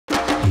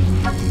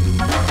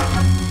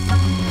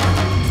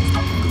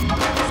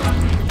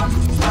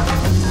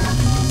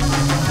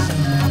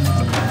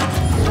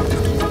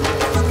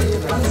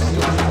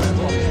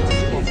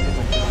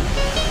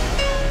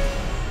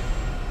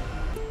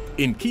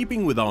In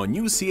keeping with our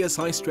new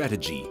CSI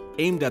strategy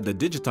aimed at the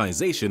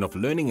digitization of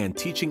learning and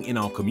teaching in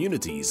our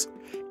communities,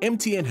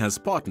 MTN has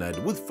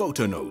partnered with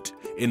PhotoNote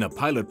in a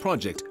pilot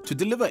project to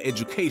deliver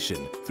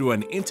education through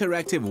an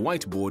interactive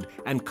whiteboard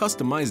and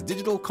customized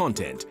digital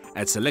content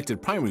at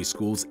selected primary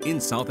schools in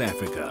South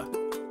Africa.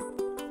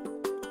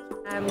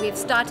 We've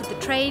started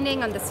the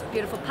training on this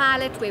beautiful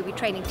pilot where we're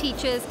training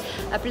teachers,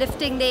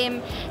 uplifting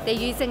them. They're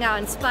using our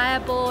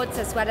Inspire boards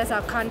as well as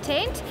our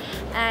content.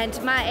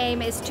 And my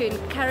aim is to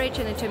encourage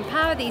and to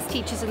empower these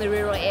teachers in the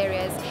rural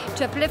areas,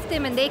 to uplift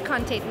them in their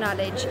content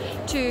knowledge,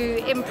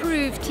 to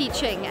improve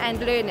teaching and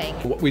learning.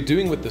 What we're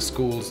doing with the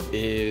schools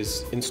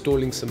is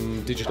installing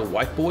some digital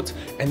whiteboards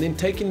and then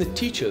taking the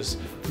teachers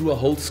through a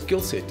whole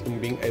skill set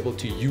in being able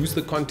to use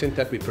the content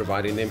that we're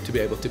providing them to be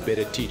able to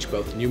better teach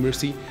both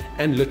numeracy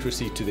and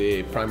literacy to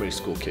their primary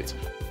school kids.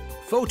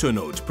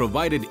 PhotoNote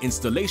provided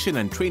installation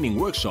and training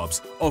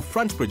workshops of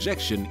front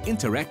projection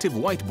interactive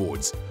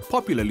whiteboards,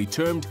 popularly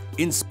termed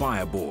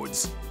Inspire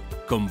boards.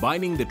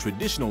 Combining the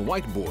traditional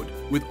whiteboard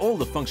with all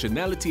the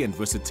functionality and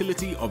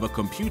versatility of a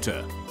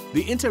computer,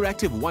 the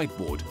interactive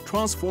whiteboard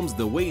transforms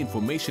the way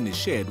information is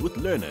shared with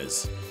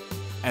learners.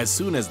 As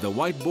soon as the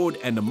whiteboard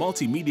and a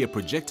multimedia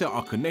projector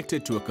are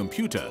connected to a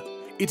computer,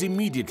 it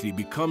immediately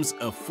becomes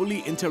a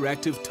fully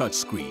interactive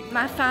touchscreen.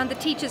 I found the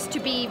teachers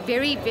to be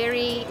very,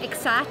 very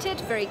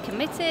excited, very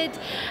committed,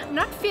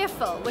 not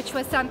fearful, which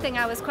was something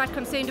I was quite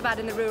concerned about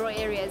in the rural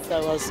areas. I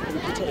was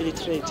computer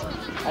illiterate.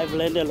 I've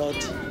learned a lot.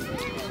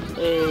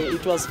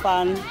 It was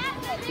fun.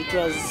 It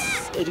was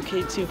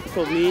educative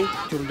for me.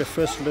 During the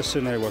first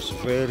lesson I was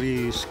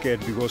very scared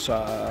because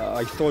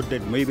I thought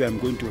that maybe I'm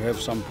going to have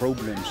some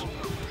problems.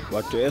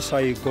 But as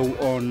I go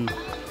on,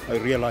 I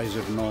realized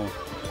that no,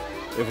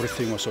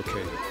 everything was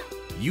okay.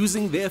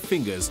 Using their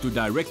fingers to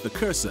direct the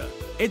cursor,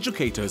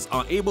 educators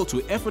are able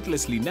to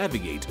effortlessly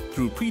navigate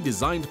through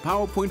pre-designed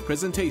PowerPoint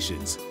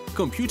presentations,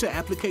 computer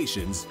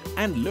applications,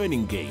 and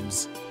learning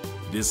games.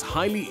 This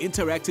highly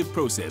interactive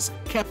process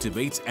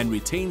captivates and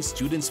retains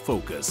students'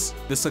 focus.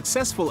 The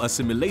successful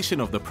assimilation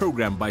of the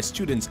program by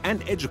students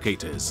and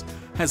educators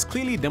has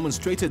clearly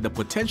demonstrated the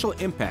potential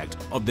impact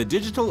of the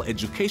digital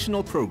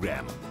educational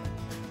program.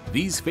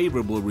 These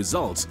favorable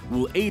results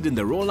will aid in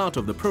the rollout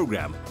of the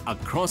program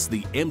across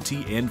the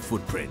MTN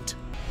footprint.